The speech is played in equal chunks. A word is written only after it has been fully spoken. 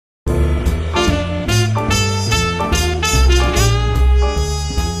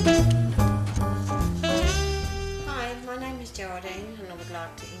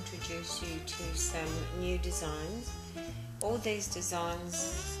new designs. All these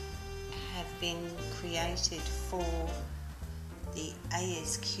designs have been created for the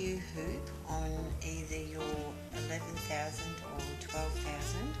ASQ hoop on either your 11,000 or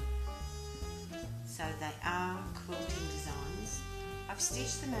 12,000. So they are quilting designs. I've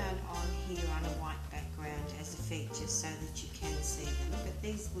stitched them out on here on a white background as a feature so that you can see them, but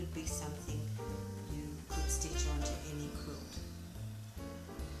these would be something you could stitch onto any quilt.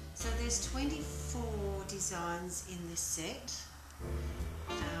 So there's 24 designs in this set,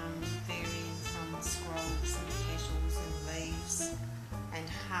 varying from scrolls and petals and leaves and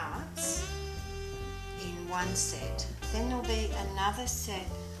hearts in one set. Then there'll be another set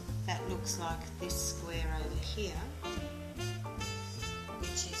that looks like this square over here,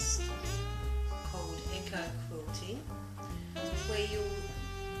 which is called Echo Quilting, where you'll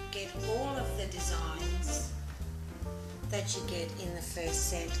get all of the designs that you get in the first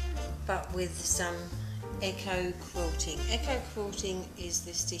set, but with some Echo Quilting. Echo Quilting is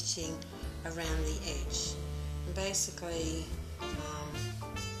the stitching around the edge. And basically,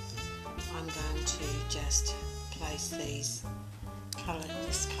 I'm going to just place this coloured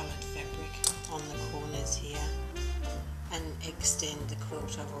fabric on the corners here and extend the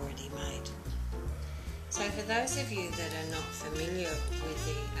quilt I've already made. So for those of you that are not familiar with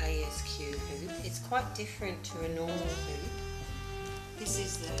the ASQ hoop, it's quite different to a normal hoop. This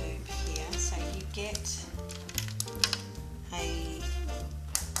is the hoop here, so you get a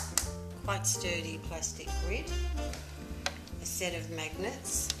quite sturdy plastic grid, a set of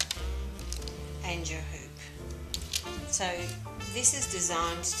magnets and your hoop. So this is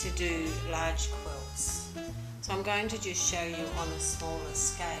designed to do large quilts. So I'm going to just show you on a smaller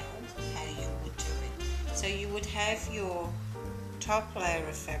scale how you would do it. So you would have your top layer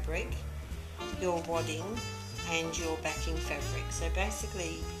of fabric, your wadding and your backing fabric. So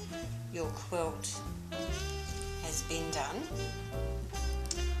basically your quilt has been done.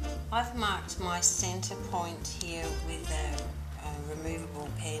 I've marked my center point here with a removable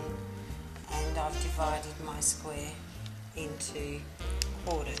pen, and I've divided my square into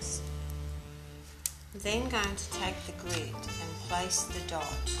quarters. Then going to take the grid and place the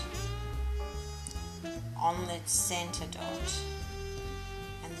dot on the center dot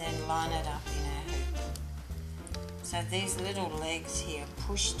and then line it up in our hoop. So these little legs here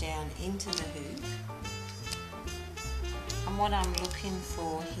push down into the hoop, and what I'm looking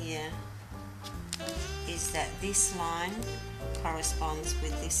for here is that this line corresponds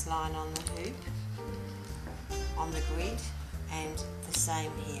with this line on the hoop, on the grid, and the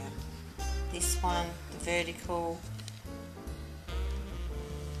same here. This one, the vertical,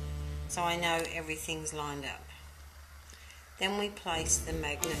 so I know everything's lined up. Then we place the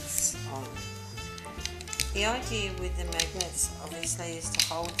magnets on. The idea with the magnets obviously is to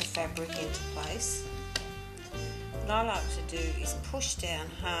hold the fabric into place. What I like to do is push down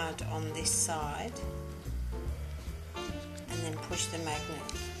hard on this side and then push the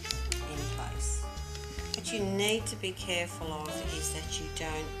magnet in place. What you need to be careful of is that you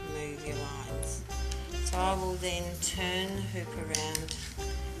don't move your lines. So I will then turn the hoop around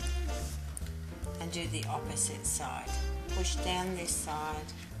and do the opposite side. Push down this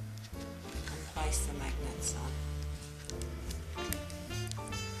side and place the magnets on.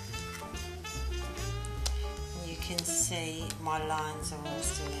 And you can see my lines are all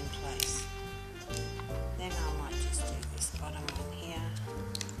still in place. Then I might just do this bottom one here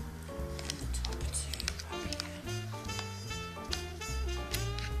and the top two up here.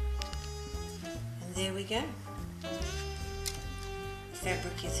 And there we go. The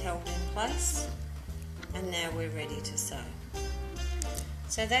fabric is held in place, and now we're ready to sew.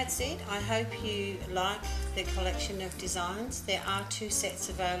 So that's it. I hope you like the collection of designs. There are 2 sets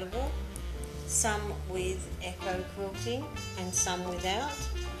available, some with Echo Quilting and some without.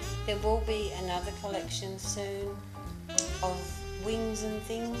 There will be another collection soon of wings and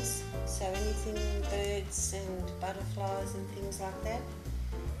things, so anything birds and butterflies and things like that,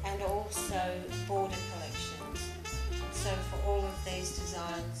 and also border collections. So for all of these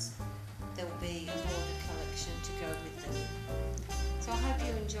designs there will be a border collection to go with them. So I hope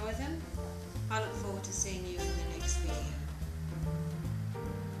you enjoy them. I look forward to seeing you in the next video.